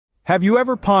Have you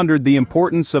ever pondered the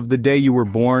importance of the day you were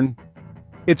born?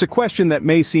 It's a question that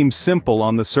may seem simple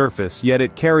on the surface, yet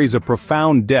it carries a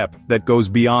profound depth that goes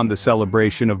beyond the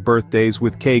celebration of birthdays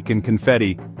with cake and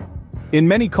confetti. In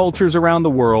many cultures around the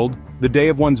world, the day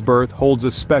of one's birth holds a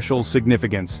special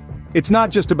significance. It's not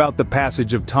just about the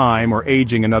passage of time or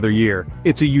aging another year.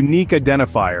 It's a unique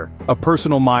identifier, a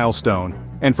personal milestone,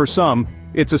 and for some,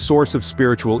 it's a source of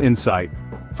spiritual insight.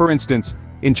 For instance,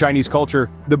 in Chinese culture,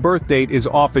 the birth date is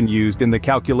often used in the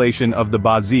calculation of the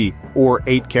bazi, or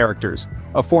 8 characters,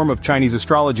 a form of Chinese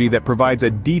astrology that provides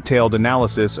a detailed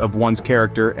analysis of one's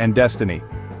character and destiny.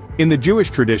 In the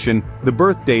Jewish tradition, the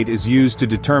birth date is used to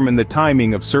determine the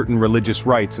timing of certain religious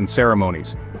rites and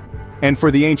ceremonies. And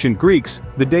for the ancient Greeks,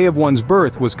 the day of one's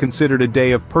birth was considered a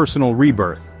day of personal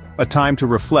rebirth, a time to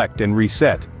reflect and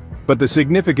reset. But the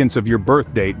significance of your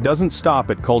birth date doesn't stop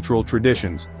at cultural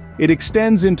traditions. It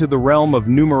extends into the realm of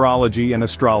numerology and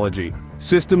astrology,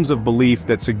 systems of belief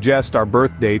that suggest our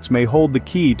birth dates may hold the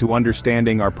key to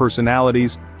understanding our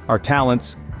personalities, our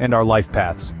talents, and our life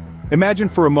paths. Imagine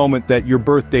for a moment that your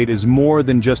birth date is more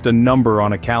than just a number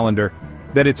on a calendar,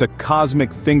 that it's a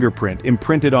cosmic fingerprint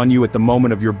imprinted on you at the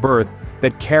moment of your birth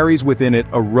that carries within it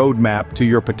a roadmap to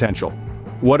your potential.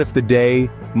 What if the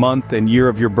day, month, and year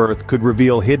of your birth could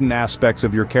reveal hidden aspects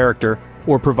of your character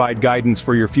or provide guidance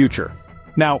for your future?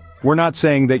 Now, we're not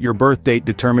saying that your birth date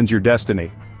determines your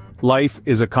destiny. Life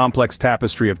is a complex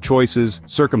tapestry of choices,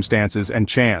 circumstances, and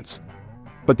chance.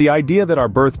 But the idea that our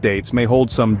birth dates may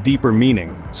hold some deeper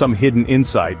meaning, some hidden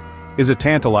insight, is a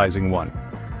tantalizing one.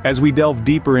 As we delve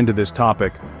deeper into this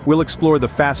topic, we'll explore the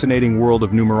fascinating world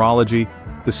of numerology,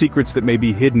 the secrets that may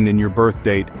be hidden in your birth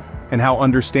date, and how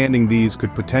understanding these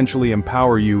could potentially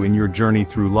empower you in your journey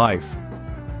through life.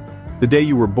 The day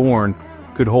you were born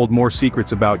could hold more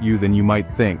secrets about you than you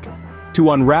might think.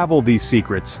 To unravel these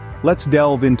secrets, let's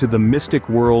delve into the mystic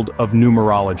world of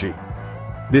numerology.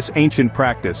 This ancient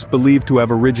practice, believed to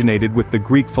have originated with the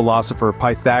Greek philosopher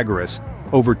Pythagoras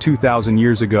over 2,000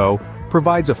 years ago,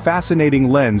 provides a fascinating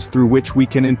lens through which we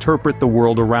can interpret the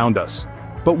world around us.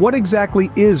 But what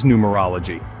exactly is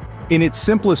numerology? In its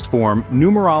simplest form,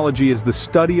 numerology is the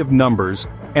study of numbers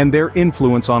and their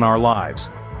influence on our lives.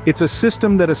 It's a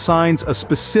system that assigns a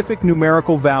specific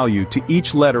numerical value to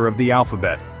each letter of the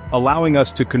alphabet, allowing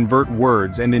us to convert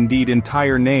words and indeed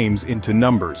entire names into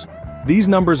numbers. These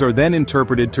numbers are then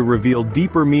interpreted to reveal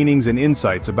deeper meanings and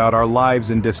insights about our lives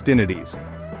and destinies.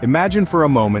 Imagine for a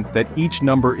moment that each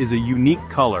number is a unique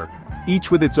color,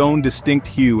 each with its own distinct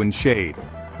hue and shade.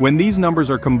 When these numbers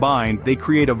are combined, they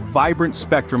create a vibrant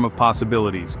spectrum of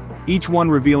possibilities, each one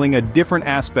revealing a different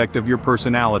aspect of your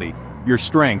personality, your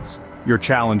strengths, your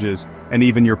challenges, and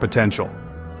even your potential.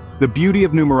 The beauty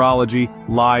of numerology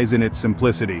lies in its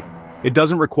simplicity. It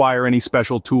doesn't require any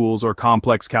special tools or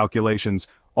complex calculations.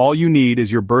 All you need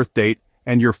is your birth date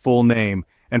and your full name,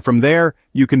 and from there,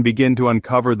 you can begin to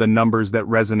uncover the numbers that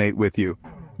resonate with you.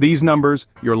 These numbers,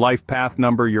 your life path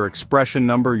number, your expression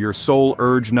number, your soul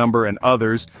urge number, and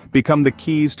others, become the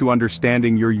keys to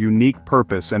understanding your unique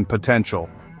purpose and potential.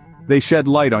 They shed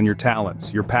light on your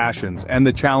talents, your passions, and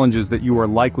the challenges that you are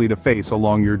likely to face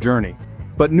along your journey.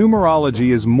 But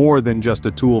numerology is more than just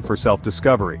a tool for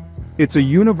self-discovery. It's a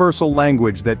universal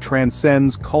language that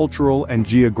transcends cultural and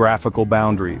geographical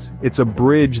boundaries. It's a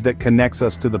bridge that connects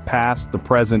us to the past, the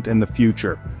present, and the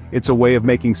future. It's a way of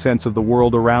making sense of the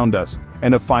world around us,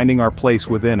 and of finding our place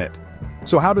within it.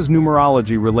 So how does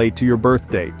numerology relate to your birth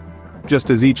date?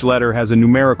 Just as each letter has a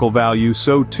numerical value,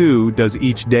 so too does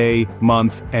each day,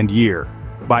 month, and year.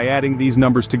 By adding these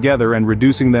numbers together and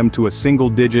reducing them to a single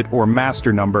digit or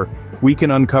master number, we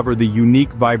can uncover the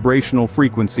unique vibrational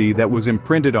frequency that was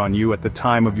imprinted on you at the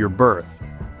time of your birth.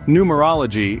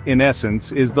 Numerology, in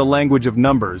essence, is the language of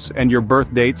numbers, and your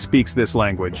birth date speaks this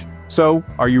language. So,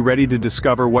 are you ready to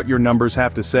discover what your numbers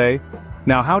have to say?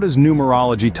 Now, how does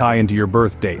numerology tie into your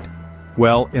birth date?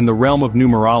 Well, in the realm of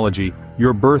numerology,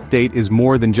 your birth date is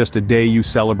more than just a day you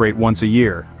celebrate once a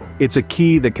year. It's a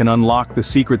key that can unlock the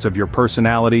secrets of your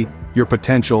personality, your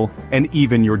potential, and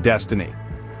even your destiny.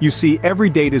 You see, every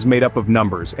date is made up of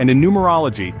numbers, and in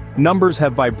numerology, numbers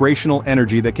have vibrational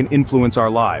energy that can influence our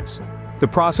lives. The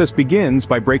process begins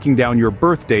by breaking down your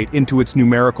birth date into its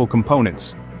numerical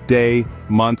components: day,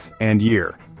 month, and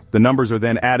year. The numbers are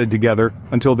then added together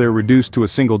until they're reduced to a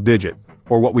single digit,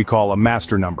 or what we call a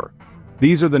master number.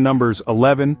 These are the numbers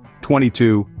 11,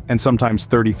 22, and sometimes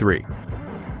 33.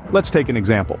 Let's take an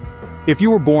example. If you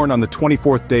were born on the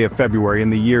 24th day of February in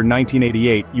the year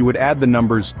 1988, you would add the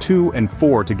numbers 2 and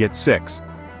 4 to get 6.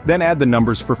 Then add the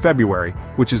numbers for February,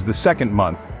 which is the second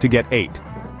month, to get 8.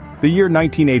 The year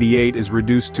 1988 is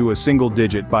reduced to a single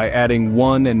digit by adding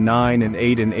 1 and 9 and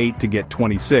 8 and 8 to get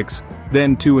 26,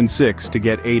 then 2 and 6 to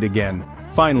get 8 again.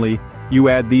 Finally, you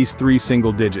add these three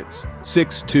single digits,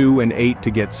 6, 2 and 8 to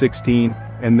get 16,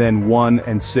 and then 1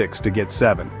 and 6 to get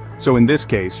 7. So in this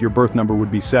case, your birth number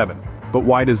would be 7. But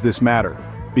why does this matter?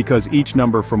 Because each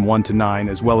number from 1 to 9,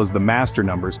 as well as the master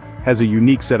numbers, has a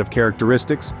unique set of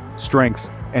characteristics,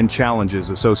 strengths, and challenges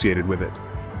associated with it.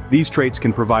 These traits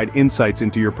can provide insights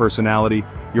into your personality,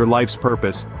 your life's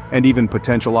purpose, and even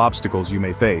potential obstacles you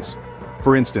may face.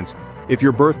 For instance, if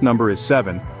your birth number is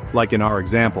 7, like in our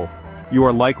example, you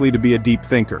are likely to be a deep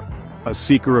thinker, a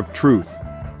seeker of truth,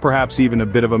 perhaps even a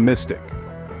bit of a mystic.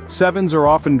 7s are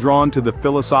often drawn to the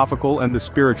philosophical and the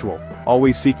spiritual,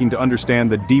 always seeking to understand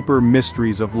the deeper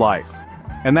mysteries of life.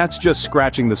 And that's just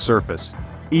scratching the surface.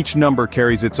 Each number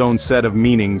carries its own set of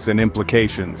meanings and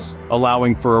implications,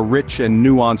 allowing for a rich and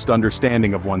nuanced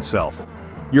understanding of oneself.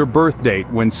 Your birth date,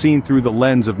 when seen through the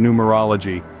lens of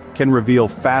numerology, can reveal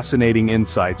fascinating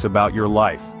insights about your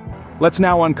life. Let's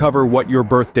now uncover what your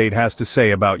birth date has to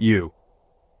say about you.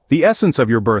 The essence of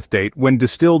your birth date, when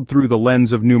distilled through the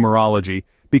lens of numerology,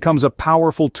 becomes a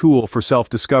powerful tool for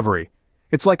self-discovery.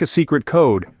 It's like a secret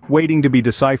code, waiting to be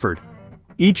deciphered.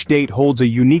 Each date holds a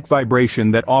unique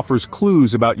vibration that offers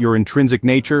clues about your intrinsic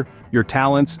nature, your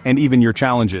talents, and even your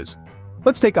challenges.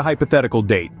 Let's take a hypothetical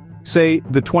date, say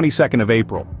the 22nd of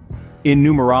April. In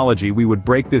numerology, we would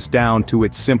break this down to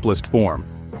its simplest form.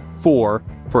 4,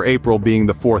 for April being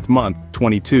the 4th month,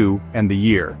 22, and the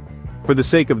year. For the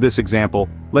sake of this example,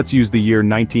 let's use the year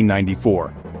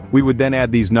 1994. We would then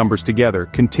add these numbers together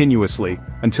continuously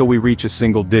until we reach a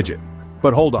single digit.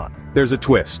 But hold on, there's a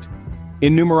twist.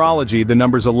 In numerology, the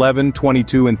numbers 11,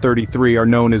 22, and 33 are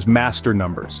known as master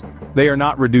numbers. They are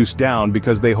not reduced down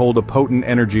because they hold a potent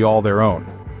energy all their own.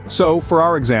 So, for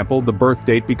our example, the birth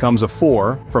date becomes a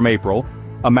 4, from April,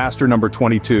 a master number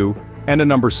 22, and a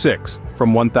number 6,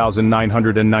 from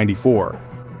 1994.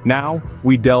 Now,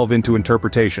 we delve into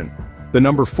interpretation. The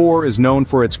number 4 is known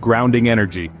for its grounding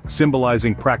energy,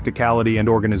 symbolizing practicality and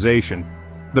organization.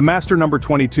 The master number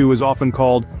 22 is often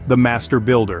called the master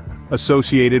builder,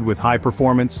 associated with high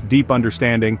performance, deep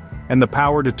understanding, and the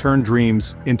power to turn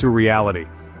dreams into reality.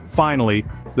 Finally,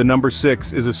 the number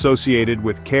 6 is associated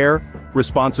with care,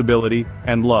 responsibility,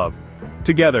 and love.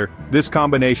 Together, this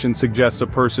combination suggests a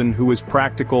person who is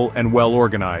practical and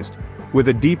well-organized, with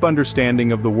a deep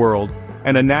understanding of the world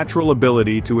and a natural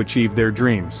ability to achieve their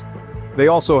dreams. They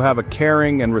also have a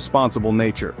caring and responsible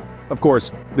nature. Of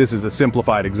course, this is a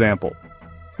simplified example.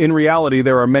 In reality,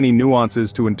 there are many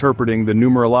nuances to interpreting the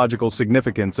numerological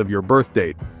significance of your birth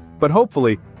date, but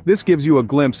hopefully, this gives you a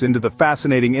glimpse into the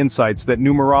fascinating insights that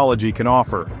numerology can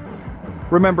offer.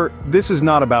 Remember, this is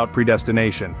not about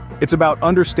predestination. It's about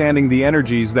understanding the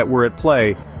energies that were at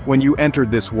play when you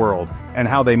entered this world, and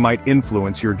how they might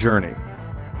influence your journey.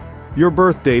 Your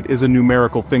birth date is a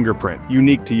numerical fingerprint,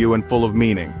 unique to you and full of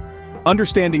meaning.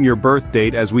 Understanding your birth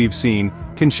date, as we've seen,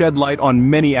 can shed light on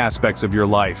many aspects of your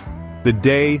life. The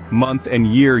day, month, and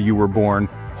year you were born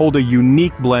hold a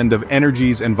unique blend of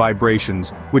energies and vibrations,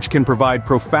 which can provide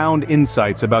profound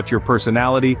insights about your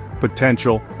personality,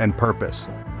 potential, and purpose.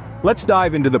 Let's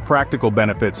dive into the practical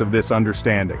benefits of this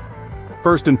understanding.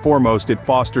 First and foremost, it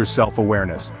fosters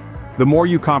self-awareness. The more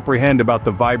you comprehend about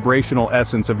the vibrational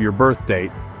essence of your birth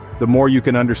date, the more you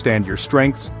can understand your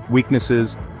strengths,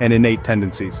 weaknesses, and innate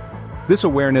tendencies. This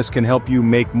awareness can help you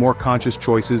make more conscious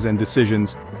choices and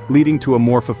decisions, leading to a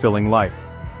more fulfilling life.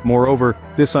 Moreover,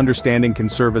 this understanding can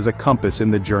serve as a compass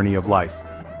in the journey of life.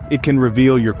 It can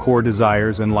reveal your core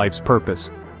desires and life's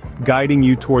purpose, guiding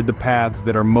you toward the paths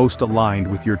that are most aligned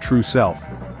with your true self.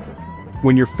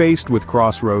 When you're faced with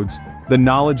crossroads, the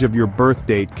knowledge of your birth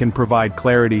date can provide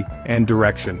clarity and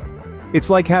direction. It's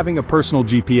like having a personal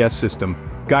GPS system,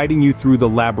 guiding you through the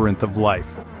labyrinth of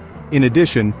life. In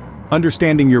addition,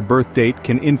 understanding your birth date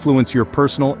can influence your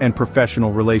personal and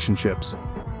professional relationships.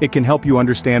 It can help you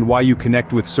understand why you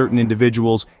connect with certain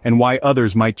individuals and why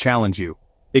others might challenge you.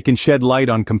 It can shed light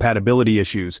on compatibility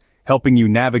issues, helping you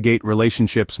navigate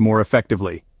relationships more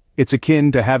effectively. It's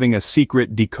akin to having a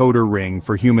secret decoder ring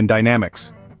for human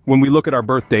dynamics. When we look at our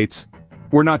birth dates,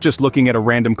 we're not just looking at a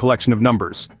random collection of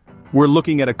numbers. We're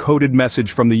looking at a coded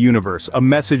message from the universe, a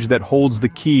message that holds the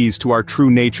keys to our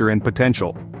true nature and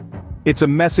potential. It's a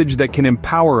message that can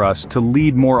empower us to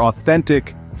lead more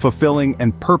authentic, fulfilling,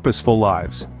 and purposeful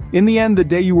lives. In the end, the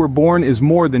day you were born is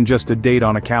more than just a date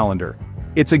on a calendar.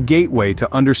 It's a gateway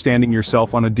to understanding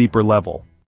yourself on a deeper level.